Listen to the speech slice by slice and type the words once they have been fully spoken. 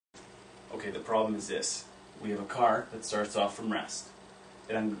Okay, the problem is this. We have a car that starts off from rest.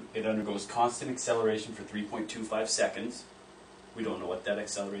 It undergoes constant acceleration for 3.25 seconds. We don't know what that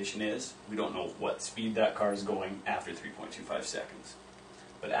acceleration is. We don't know what speed that car is going after 3.25 seconds.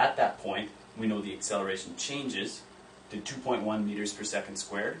 But at that point, we know the acceleration changes to 2.1 meters per second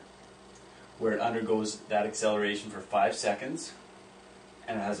squared, where it undergoes that acceleration for 5 seconds,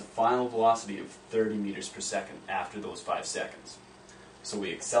 and it has a final velocity of 30 meters per second after those 5 seconds. So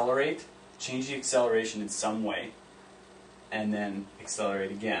we accelerate, change the acceleration in some way, and then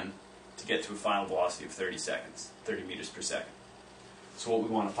accelerate again to get to a final velocity of 30 meters per second. So what we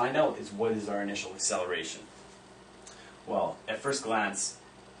want to find out is, what is our initial acceleration? Well, at first glance,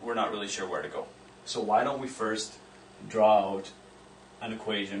 we're not really sure where to go. So why don't we first draw out an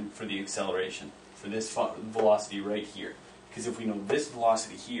equation for the acceleration, for this velocity right here. Because if we know this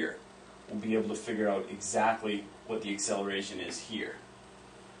velocity here, we'll be able to figure out exactly what the acceleration is here.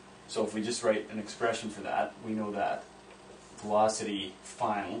 So if we just write an expression for that, we know that velocity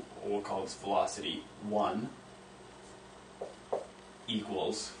final, or we'll call this velocity 1,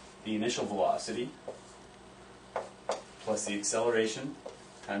 equals the initial velocity plus the acceleration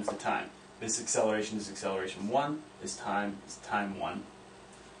times the time. This acceleration is acceleration 1, this time is time 1.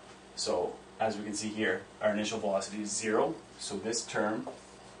 So as we can see here, our initial velocity is 0, so this term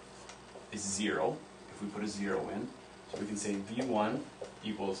is 0 if we put a 0 in. So we can say v1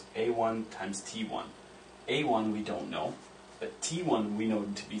 equals a1 times t1. a1 we don't know, but t1 we know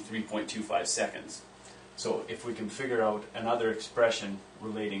to be 3.25 seconds. So if we can figure out another expression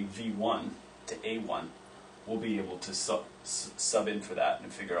relating v1 to a1, we'll be able to sub in for that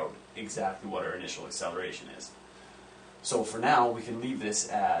and figure out exactly what our initial acceleration is. So for now, we can leave this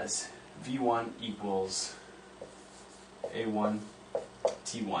as v1 equals a1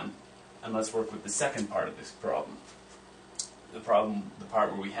 t1, and let's work with the second part of this problem. The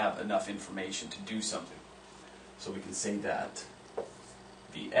part where we have enough information to do something. So we can say that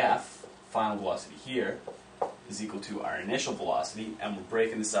the f, final velocity here, is equal to our initial velocity, and we're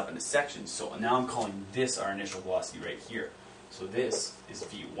breaking this up into sections. So now I'm calling this our initial velocity right here. So this is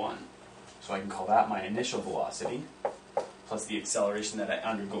v1. So I can call that my initial velocity, plus the acceleration that I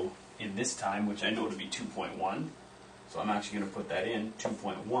undergo in this time, which I know to be 2.1. So I'm actually going to put that in,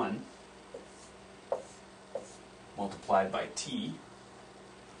 2.1 multiplied by t,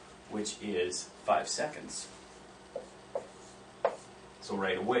 which is 5 seconds. So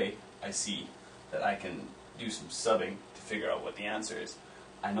right away, I see that I can do some subbing to figure out what the answer is.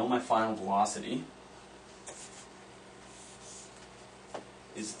 I know my final velocity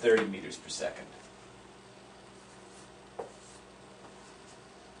is 30 meters per second.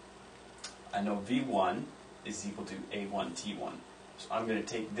 I know v1 is equal to a1 t1. So I'm going to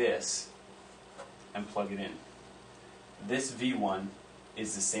take this and plug it in. This v1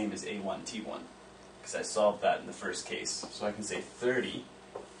 is the same as a1 t1, because I solved that in the first case. So I can say 30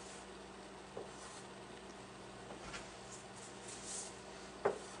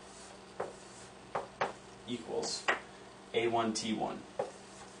 equals a1 t1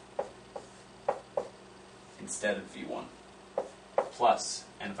 instead of v1 plus,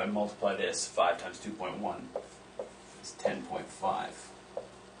 and if I multiply this, 5 times 2.1 is 10.5.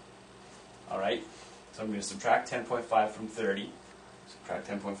 Alright, so I'm going to subtract 10.5 from 30, subtract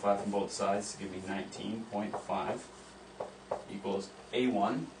 10.5 from both sides to give me 19.5 equals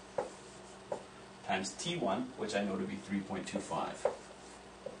a1 times t1, which I know to be 3.25.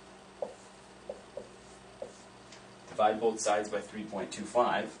 Divide both sides by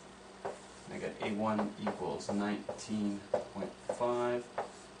 3.25, I get a1 equals 19.5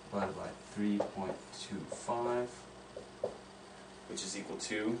 divided by 3.25, which is equal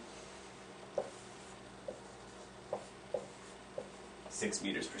to 6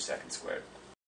 meters per second squared.